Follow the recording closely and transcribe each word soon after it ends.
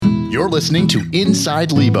You're listening to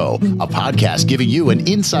Inside Lebo, a podcast giving you an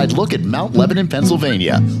inside look at Mount Lebanon,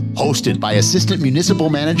 Pennsylvania. Hosted by Assistant Municipal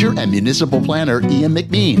Manager and Municipal Planner Ian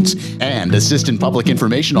McMeans and Assistant Public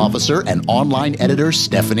Information Officer and Online Editor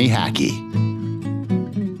Stephanie Hackey.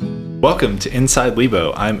 Welcome to Inside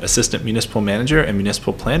Lebo. I'm Assistant Municipal Manager and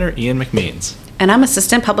Municipal Planner Ian McMeans. And I'm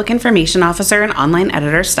Assistant Public Information Officer and Online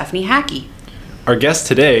Editor Stephanie Hackey. Our guest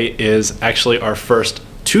today is actually our first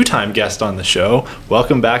two-time guest on the show.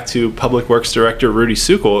 Welcome back to Public Works Director Rudy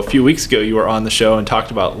Sukal. A few weeks ago you were on the show and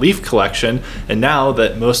talked about leaf collection, and now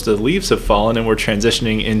that most of the leaves have fallen and we're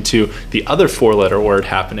transitioning into the other four-letter word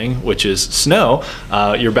happening, which is snow,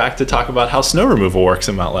 you're back to talk about how snow removal works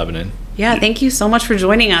in Mount Lebanon. Yeah, thank you so much for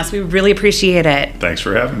joining us. We really appreciate it. Thanks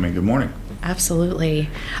for having me. Good morning. Absolutely.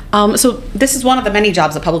 So this is one of the many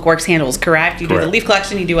jobs that Public Works handles, correct? You do the leaf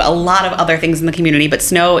collection, you do a lot of other things in the community, but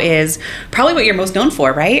snow is probably what you're most known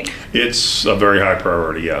for, right? It's a very high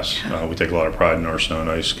priority, yes. We take a lot of pride in our snow and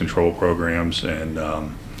ice control programs, and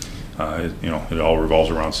it all revolves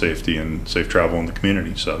around safety and safe travel in the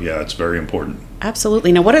community. So yeah, it's very important.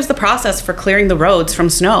 Absolutely. Now, what is the process for clearing the roads from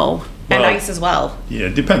snow and ice as well? Yeah,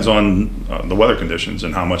 it depends on the weather conditions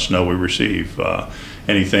and how much snow we receive.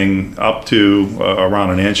 Anything up to around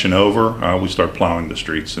an inch and over, we start plowing the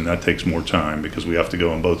streets, and that takes more time because we have to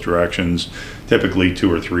go in both directions, typically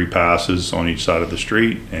 2 or 3 passes on each side of the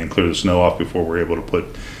street, and clear the snow off before we're able to put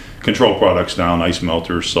control products down, ice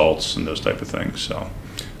melters, salts, and those type of things. So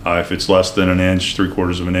if it's less than an inch,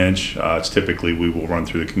 3/4 of an inch, it's typically we will run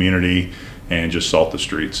through the community and just salt the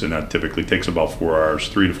streets, and that typically takes about 4 hours,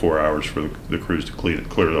 3 to 4 hours for the crews to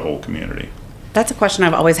clear the whole community. That's a question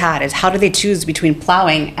I've always had, is how do they choose between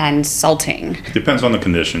plowing and salting? It depends on the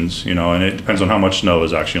conditions, and it depends on how much snow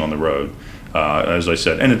is actually on the road. As I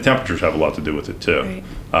said, and the temperatures have a lot to do with it too.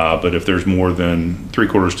 Right. But if there's more than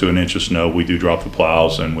 3/4 to an inch of snow, we do drop the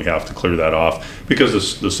plows and we have to clear that off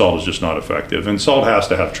because the salt is just not effective. And salt has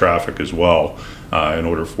to have traffic as well in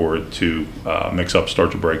order for it to mix up,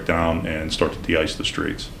 start to break down, and start to de-ice the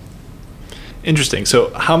streets. Interesting.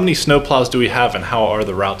 So how many snow plows do we have, and how are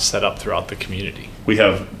the routes set up throughout the community? We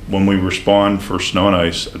have, when we respond for snow and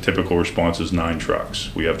ice, a typical response is 9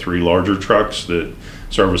 trucks. We have 3 larger trucks that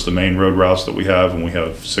service the main road routes that we have, and we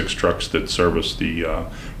have 6 trucks that service the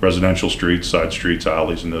residential streets, side streets,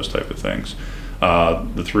 alleys, and those type of things.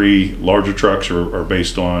 The 3 larger trucks are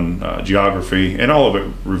based on geography, and all of it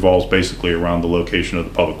revolves basically around the location of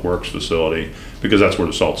the Public Works facility because that's where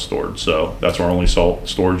the salt's stored. So that's our only salt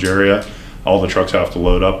storage area. All the trucks have to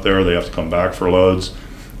load up there. They have to come back for loads.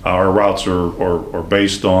 Our routes are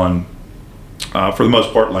based on, for the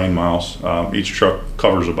most part, lane miles. Each truck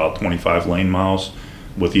covers about 25 lane miles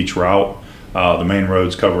with each route. The main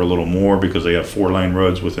roads cover a little more because they have 4-lane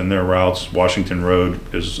roads within their routes. Washington Road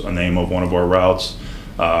is a name of one of our routes.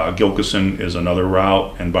 Gilkison is another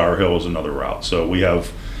route, and Bower Hill is another route. So we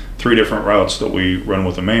have 3 different routes that we run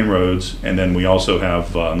with the main roads, and then we also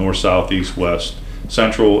have north, south, east, west,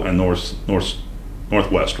 central, and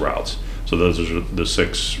northwest routes. So those are the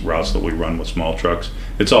 6 routes that we run with small trucks.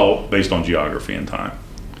 It's all based on geography and time.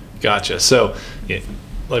 Gotcha. So,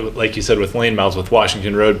 like you said, with lane miles, with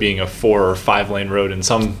Washington Road being a 4 or 5-lane road in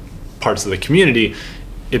some parts of the community,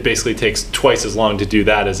 it basically takes twice as long to do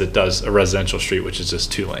that as it does a residential street, which is just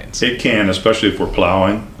 2 lanes. It can, especially if we're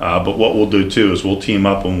plowing. But what we'll do too is we'll team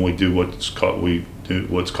up when we do what's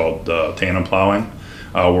called tandem plowing.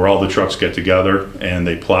 Where all the trucks get together and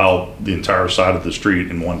they plow the entire side of the street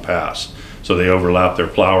in one pass. So they overlap their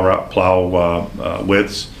plow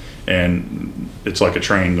widths, and it's like a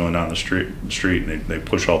train going down the street, and they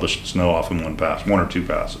push all the snow off in one pass, 1 or 2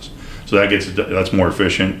 passes. So that's more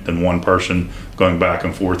efficient than one person going back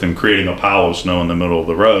and forth and creating a pile of snow in the middle of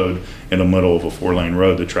the road, in the middle of a 4-lane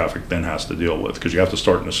road that traffic then has to deal with, because you have to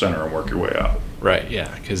start in the center and work your way out. Right,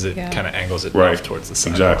 yeah, because it kind of angles it right off towards the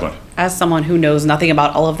side. Exactly. As someone who knows nothing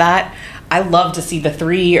about all of that, I love to see the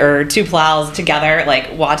 3 or 2 plows together,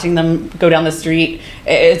 like watching them go down the street.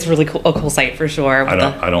 It's really cool, a cool sight for sure.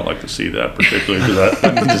 I don't like to see that particularly because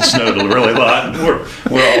that means it snowed a really lot. Where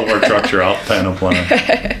all of our trucks are out tandem plowing.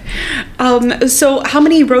 So how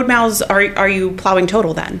many road miles are you plowing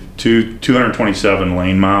total then? 227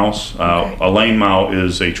 lane miles. Okay. A lane mile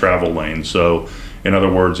is a travel lane. So in other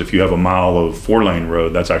words, if you have a mile of 4-lane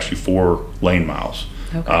road, that's actually 4 lane miles.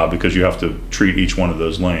 Okay. Because you have to treat each one of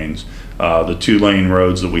those lanes. The 2-lane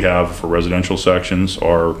roads that we have for residential sections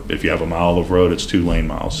are, if you have a mile of road, it's 2 lane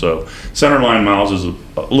miles. So center line miles is a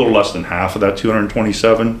little less than half of that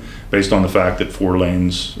 227, based on the fact that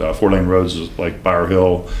 4-lane roads like Bower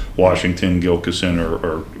Hill, Washington, Gilkison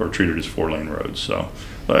are treated as 4-lane roads. So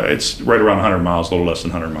it's right around 100 miles, a little less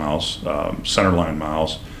than 100 miles, center line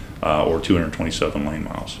miles. or 227 lane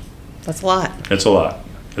miles. That's a lot. It's a lot.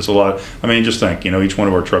 It's a lot. I mean, just think, each one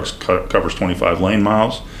of our trucks covers 25 lane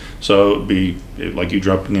miles. So it'd be like you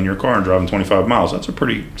jumping in your car and driving 25 miles. That's a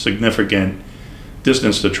pretty significant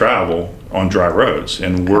distance to travel on dry roads.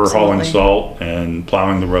 And we're hauling salt and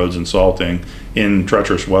plowing the roads and salting in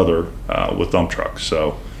treacherous weather with dump trucks.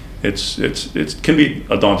 So it can be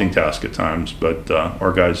a daunting task at times, but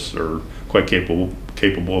our guys are quite capable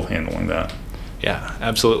of handling that. Yeah,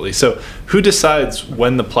 absolutely. So who decides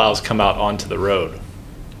when the plows come out onto the road?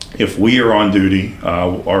 If we are on duty,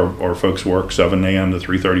 our folks work 7 a.m. to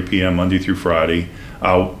 3:30 p.m. Monday through Friday.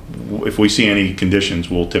 If we see any conditions,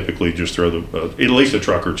 we'll typically just throw at least a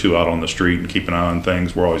truck or two out on the street and keep an eye on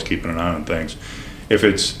things. We're always keeping an eye on things. If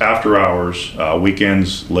it's after hours,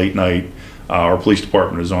 weekends, late night, our police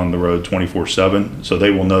department is on the road 24/7, so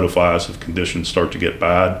they will notify us if conditions start to get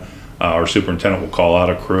bad. Our superintendent will call out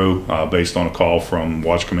a crew based on a call from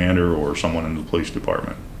watch commander or someone in the police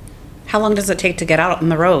department. How long does it take to get out on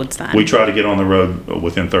the roads then? We try to get on the road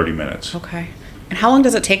within 30 minutes. Okay. And how long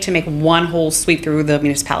does it take to make one whole sweep through the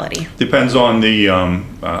municipality? Depends on the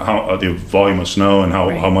the volume of snow and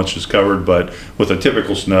how much is covered. But with a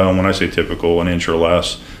typical snow, and when I say typical, an inch or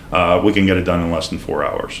less, we can get it done in less than 4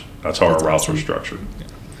 hours. That's how our routes are structured.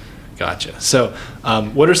 Gotcha. So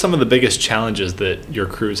what are some of the biggest challenges that your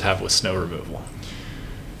crews have with snow removal?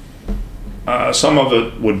 Some of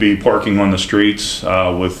it would be parking on the streets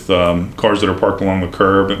with cars that are parked along the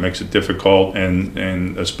curb. It makes it difficult,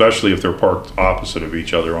 and especially if they're parked opposite of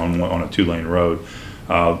each other on a 2-lane road.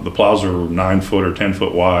 The plows are 9 foot or 10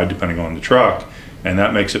 foot wide, depending on the truck, and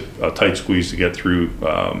that makes it a tight squeeze to get through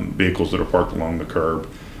vehicles that are parked along the curb.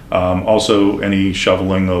 Also, any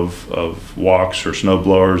shoveling of walks or snow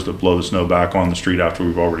blowers that blow the snow back on the street after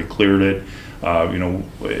we've already cleared it.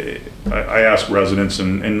 I ask residents,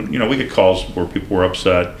 and we get calls where people were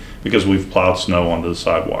upset because we've plowed snow onto the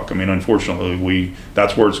sidewalk. I mean, unfortunately,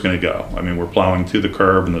 that's where it's going to go. I mean, we're plowing to the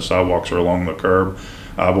curb, and the sidewalks are along the curb.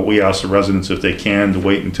 But we ask the residents if they can to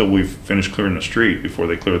wait until we've finished clearing the street before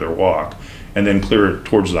they clear their walk, and then clear it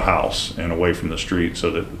towards the house and away from the street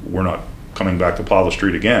so that we're not coming back to plow the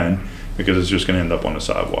street again, because it's just going to end up on the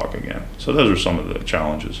sidewalk again. So those are some of the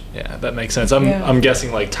challenges. Yeah, that makes sense. I'm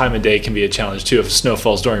guessing like time of day can be a challenge too. If snow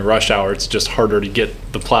falls during rush hour, it's just harder to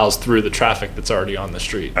get the plows through the traffic that's already on the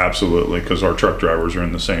street. Absolutely, because our truck drivers are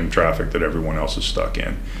in the same traffic that everyone else is stuck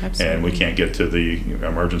in. Absolutely. And we can't get to the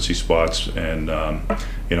emergency spots. And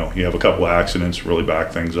you have a couple of accidents really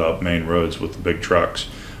back things up, main roads with the big trucks.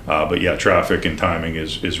 But yeah, traffic and timing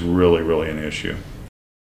is really, really an issue.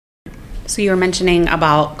 So you were mentioning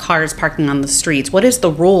about cars parking on the streets. What is the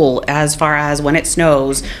rule as far as when it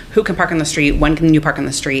snows, who can park on the street, when can you park on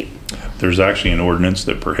the street? There's actually an ordinance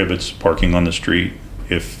that prohibits parking on the street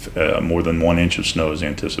if more than 1 inch of snow is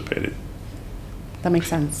anticipated. That makes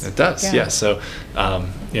sense. It does, yeah. So,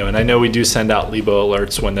 and I know we do send out Lebo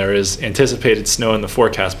alerts when there is anticipated snow in the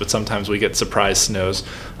forecast, but sometimes we get surprise snows.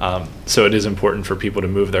 So it is important for people to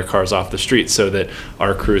move their cars off the street so that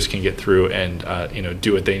our crews can get through and,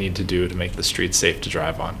 do what they need to do to make the streets safe to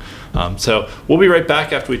drive on. So we'll be right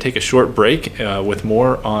back after we take a short break with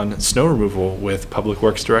more on snow removal with Public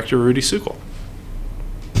Works Director Rudy Sukal.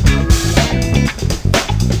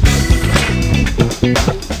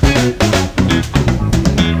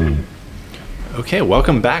 Okay,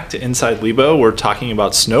 welcome back to Inside Lebo. We're talking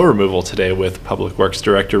about snow removal today with Public Works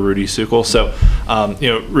Director Rudy Sukal. So,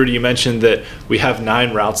 Rudy, you mentioned that we have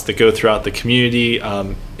 9 routes that go throughout the community.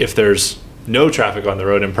 If there's no traffic on the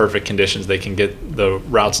road in perfect conditions, they can get the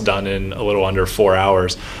routes done in a little under 4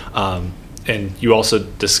 hours. And you also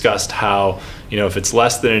discussed how, if it's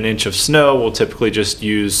less than an inch of snow, we'll typically just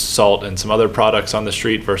use salt and some other products on the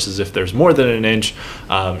street versus if there's more than an inch,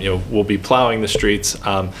 we'll be plowing the streets.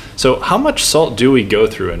 So how much salt do we go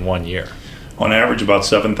through in 1 year? On average, about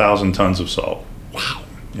 7,000 tons of salt. Wow.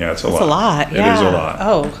 Yeah, it's a lot. That's a lot. It is a lot.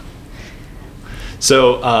 Oh.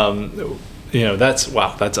 So,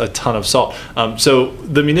 that's a ton of salt. So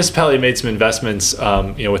the municipality made some investments,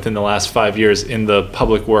 within the last 5 years in the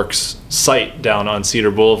Public Works site down on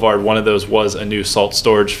Cedar Boulevard. One of those was a new salt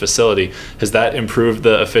storage facility. Has that improved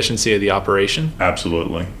the efficiency of the operation?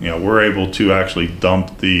 Absolutely. We're able to actually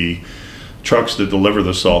dump the trucks that deliver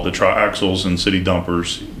the salt, the triaxles and city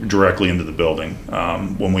dumpers, directly into the building.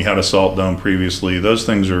 When we had a salt dome previously, those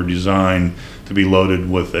things are designed to be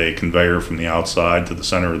loaded with a conveyor from the outside to the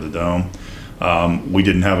center of the dome. We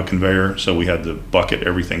didn't have a conveyor, so we had to bucket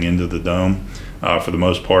everything into the dome. For the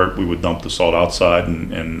most part, we would dump the salt outside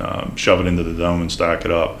and shove it into the dome and stack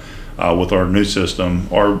it up. With our new system,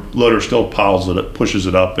 our loader still pushes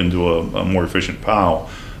it up into a more efficient pile,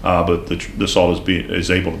 but the salt is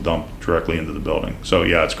able to dump directly into the building. So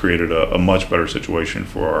yeah, it's created a much better situation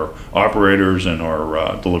for our operators and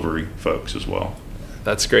our delivery folks as well.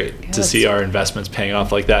 That's great to see our investments paying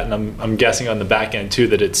off like that. And I'm guessing on the back end too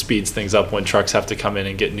that it speeds things up when trucks have to come in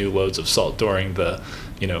and get new loads of salt during the,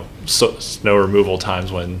 snow removal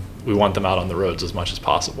times when we want them out on the roads as much as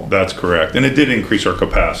possible. That's correct. And it did increase our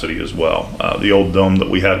capacity as well. The old dome that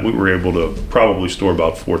we had, we were able to probably store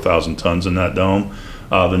about 4,000 tons in that dome.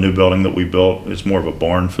 The new building that we built is more of a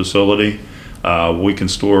barn facility. We can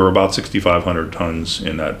store about 6,500 tons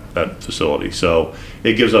in that facility. So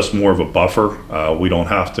it gives us more of a buffer. We don't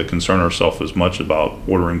have to concern ourselves as much about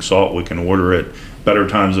ordering salt. We can order it better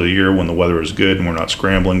times of the year when the weather is good and we're not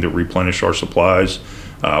scrambling to replenish our supplies.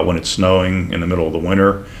 When it's snowing in the middle of the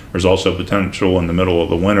winter, there's also potential in the middle of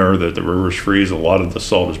the winter that the rivers freeze. A lot of the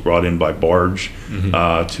salt is brought in by barge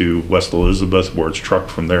to West Elizabeth, where it's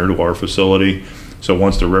trucked from there to our facility. So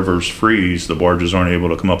once the rivers freeze, the barges aren't able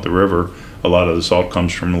to come up the river. A lot of the salt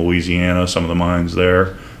comes from Louisiana, some of the mines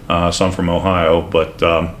there, some from Ohio, but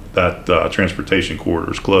that transportation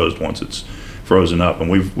corridor is closed once it's frozen up.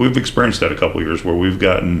 And we've experienced that a couple of years where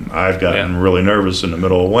I've gotten really nervous in the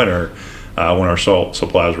middle of winter when our salt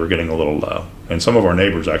supplies were getting a little low. And some of our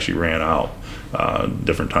neighbors actually ran out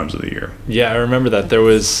different times of the year. Yeah, I remember that. There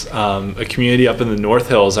was a community up in the North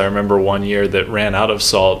Hills, I remember one year, that ran out of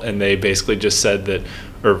salt, and they basically just said that,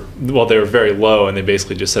 they were very low, and they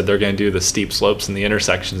basically just said they're going to do the steep slopes and the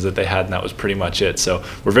intersections that they had, and that was pretty much it. So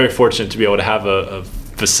we're very fortunate to be able to have a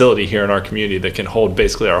facility here in our community that can hold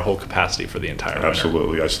basically our whole capacity for the entire winter.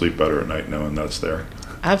 Absolutely. I sleep better at night knowing that's there.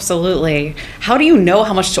 Absolutely. How do you know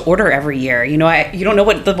how much to order every year? You don't know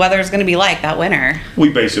what the weather is going to be like that winter. We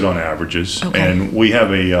base it on averages, and we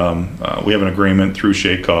have an agreement through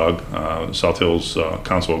SHACOG, South Hills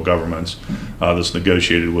Council of Governments, that's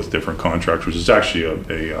negotiated with different contractors. It's actually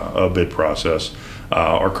a bid process.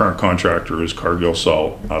 Our current contractor is Cargill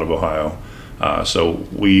Salt out of Ohio. So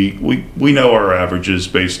we know our averages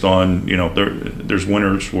based on, there's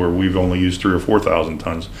winters where we've only used 3,000 or 4,000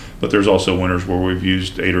 tons, but there's also winters where we've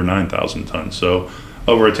used 8,000 or 9,000 tons. So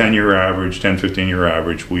over a 10-year average, 15-year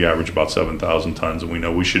average, we average about 7,000 tons, and we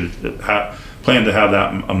know we should plan to have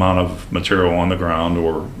that amount of material on the ground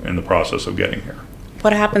or in the process of getting here.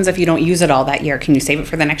 What happens if you don't use it all that year? Can you save it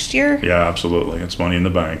for the next year? Yeah, absolutely. It's money in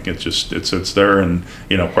the bank. It sits there, and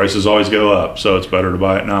prices always go up. So it's better to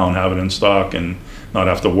buy it now and have it in stock and not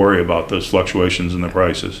have to worry about those fluctuations in the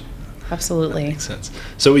prices. Absolutely. That makes sense.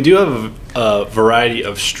 So we do have a variety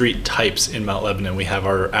of street types in Mount Lebanon. We have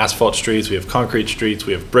our asphalt streets, we have concrete streets,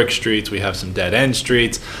 we have brick streets, we have some dead end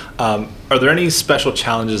streets. Are there any special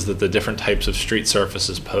challenges that the different types of street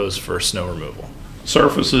surfaces pose for snow removal?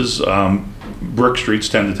 Surfaces, brick streets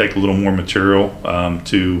tend to take a little more material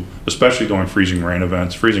especially during freezing rain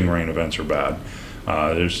events. Freezing rain events are bad.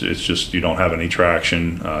 It's just you don't have any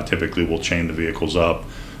traction. Typically we'll chain the vehicles up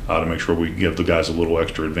to make sure we give the guys a little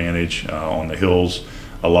extra advantage on the hills.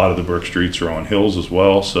 A lot of the brick streets are on hills as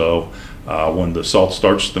well, so when the salt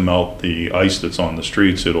starts to melt, the ice that's on the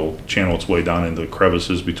streets, it'll channel its way down into the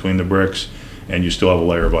crevices between the bricks, and you still have a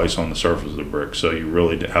layer of ice on the surface of the brick, so you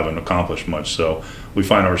really haven't accomplished much. So we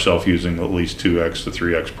find ourselves using at least 2x to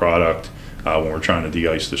 3x product when we're trying to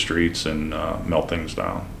de-ice the streets and melt things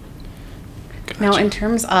down. Gotcha. Now, in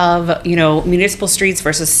terms of, municipal streets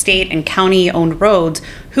versus state and county-owned roads,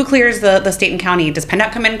 who clears the state and county? Does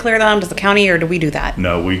PennDOT come in and clear them? Does the county, or do we do that?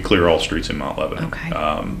 No, we clear all streets in Mount Lebanon.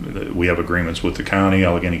 Okay. We have agreements with the county,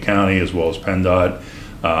 Allegheny County, as well as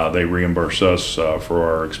PennDOT. They reimburse us for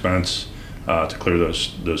our expense to clear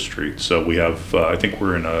those streets. So we have, I think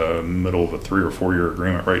we're in the middle of a 3 or 4 year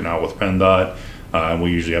agreement right now with PennDOT, and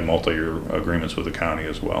we usually have multi-year agreements with the county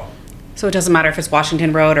as well. So it doesn't matter if it's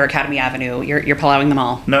Washington Road or Academy Avenue, you're plowing them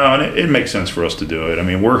all? No, and it makes sense for us to do it. I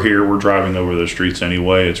mean, we're here, we're driving over the streets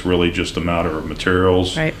anyway. It's really just a matter of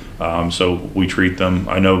materials. Right. So we treat them.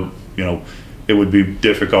 I know, it would be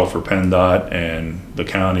difficult for PennDOT and the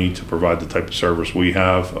county to provide the type of service we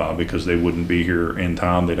have because they wouldn't be here in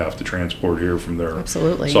town. They'd have to transport here from their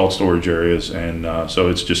Absolutely. Salt storage areas. And so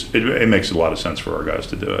it's just, it makes a lot of sense for our guys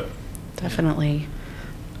to do it. Definitely.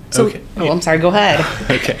 So, Okay. I'm sorry, go ahead.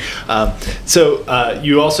 Okay. So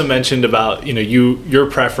you also mentioned about,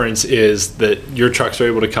 your preference is that your trucks are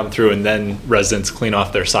able to come through and then residents clean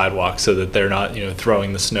off their sidewalks so that they're not,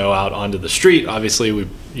 throwing the snow out onto the street. Obviously,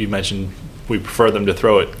 you mentioned we prefer them to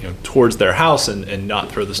throw it towards their house and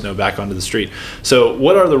not throw the snow back onto the street. So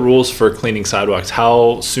what are the rules for cleaning sidewalks?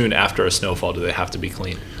 How soon after a snowfall do they have to be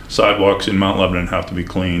cleaned? Sidewalks in Mount Lebanon have to be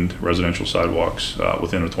cleaned, residential sidewalks,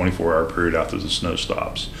 within a 24-hour period after the snow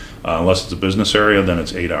stops. Unless it's a business area, then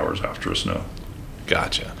it's 8 hours after a snow.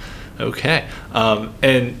 Gotcha. Okay.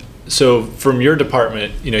 And so from your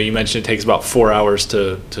department, you mentioned it takes about 4 hours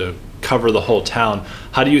to cover the whole town.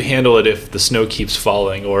 How do you handle it if the snow keeps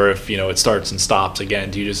falling, or if, it starts and stops again?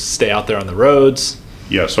 Do you just stay out there on the roads?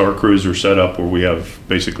 Yes, our crews are set up where we have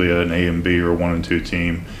basically an A and B or 1 and 2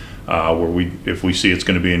 team, where if we see it's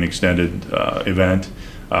going to be an extended event,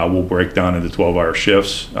 we'll break down into 12-hour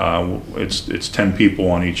shifts. It's 10 people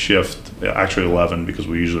on each shift, actually 11 because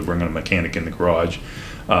we usually bring in a mechanic in the garage.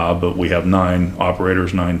 But we have 9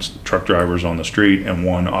 operators, 9 truck drivers on the street, and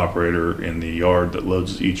 1 operator in the yard that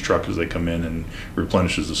loads each truck as they come in and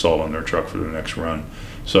replenishes the salt on their truck for the next run.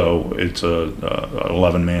 So it's a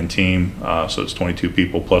 11-man team, so it's 22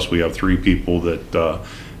 people, plus we have 3 people that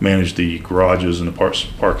manage the garages and the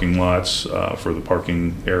parking lots for the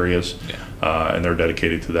parking areas, and they're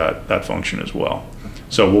dedicated to that function as well.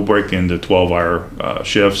 So we'll break into 12-hour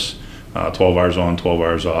shifts. 12 hours on, 12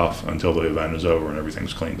 hours off until the event is over and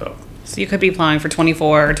everything's cleaned up. So you could be plowing for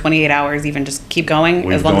 24 or 28 hours, even just keep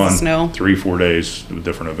going as long as the snow? We've gone 3-4 days with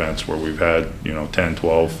different events where we've had, 10,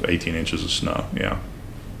 12, 18 inches of snow. Yeah.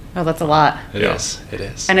 Oh, that's a lot. It is.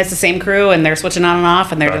 And it's the same crew, and they're switching on and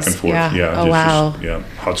off, and they're back just... and forth. Yeah. Oh, wow.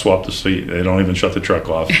 Hot swap the seat. They don't even shut the truck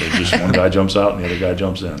off. They just one guy jumps out and the other guy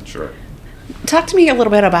jumps in. Sure. Talk to me a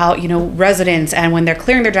little bit about, residents, and when they're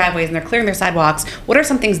clearing their driveways and they're clearing their sidewalks, what are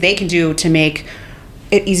some things they can do to make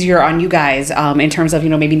it easier on you guys in terms of,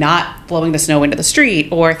 maybe not blowing the snow into the street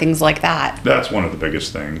or things like that? That's one of the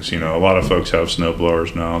biggest things. A lot of folks have snow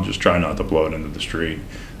blowers now. Just try not to blow it into the street.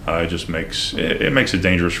 It just makes it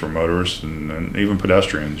dangerous for motorists and even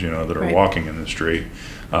pedestrians, that are walking in the street.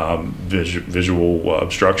 Visual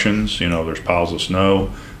obstructions, there's piles of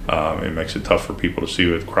snow. It makes it tough for people to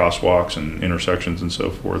see with crosswalks and intersections and so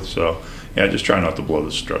forth. So, just try not to blow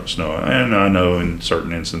the snow. And I know in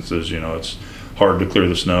certain instances, it's hard to clear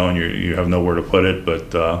the snow and you have nowhere to put it,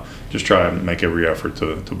 but just try and make every effort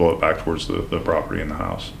to blow it back towards the property and the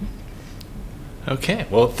house. Okay.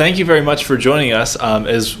 Well, thank you very much for joining us.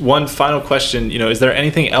 As one final question, is there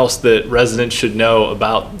anything else that residents should know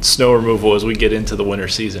about snow removal as we get into the winter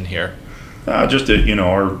season here? Just that,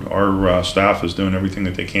 our staff is doing everything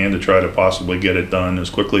that they can to try to possibly get it done as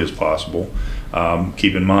quickly as possible.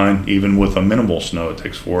 Keep in mind, even with a minimal snow, it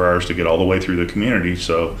takes 4 hours to get all the way through the community.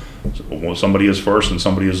 So somebody is first and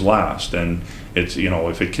somebody is last. And it's,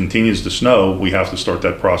 if it continues to snow, we have to start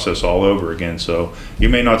that process all over again. So you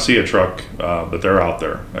may not see a truck, but they're out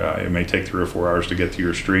there. It may take 3 or 4 hours to get to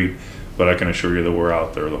your street, but I can assure you that we're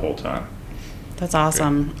out there the whole time. That's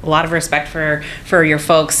awesome. Great. A lot of respect for your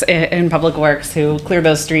folks in Public Works who clear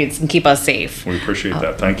those streets and keep us safe. We appreciate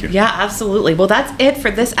that. Thank you. Yeah, absolutely. Well, that's it for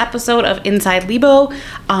this episode of Inside Lebo.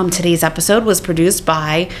 Today's episode was produced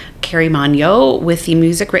by Carrie Monyo with the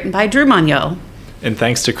music written by Drew Monyo. And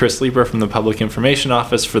thanks to Chris Lieber from the Public Information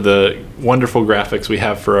Office for the wonderful graphics we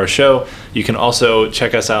have for our show. You can also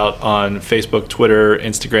check us out on Facebook, Twitter,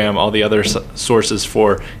 Instagram, all the other sources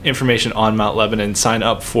for information on Mount Lebanon. Sign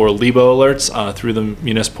up for Lebo alerts through the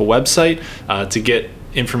municipal website to get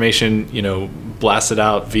information, blasted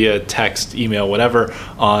out via text, email, whatever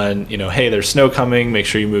on, hey, there's snow coming, make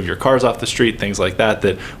sure you move your cars off the street, things like that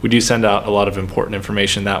we do send out a lot of important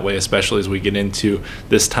information that way, especially as we get into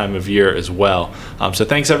this time of year as well. So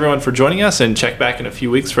thanks everyone for joining us, and check back in a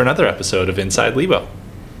few weeks for another episode of Inside Lebo.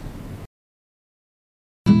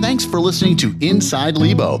 Thanks for listening to Inside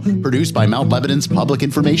Lebo, produced by Mount Lebanon's Public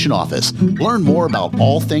Information Office. Learn more about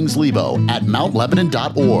all things Lebo at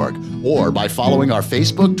mountlebanon.org or by following our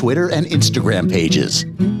Facebook, Twitter, and Instagram pages.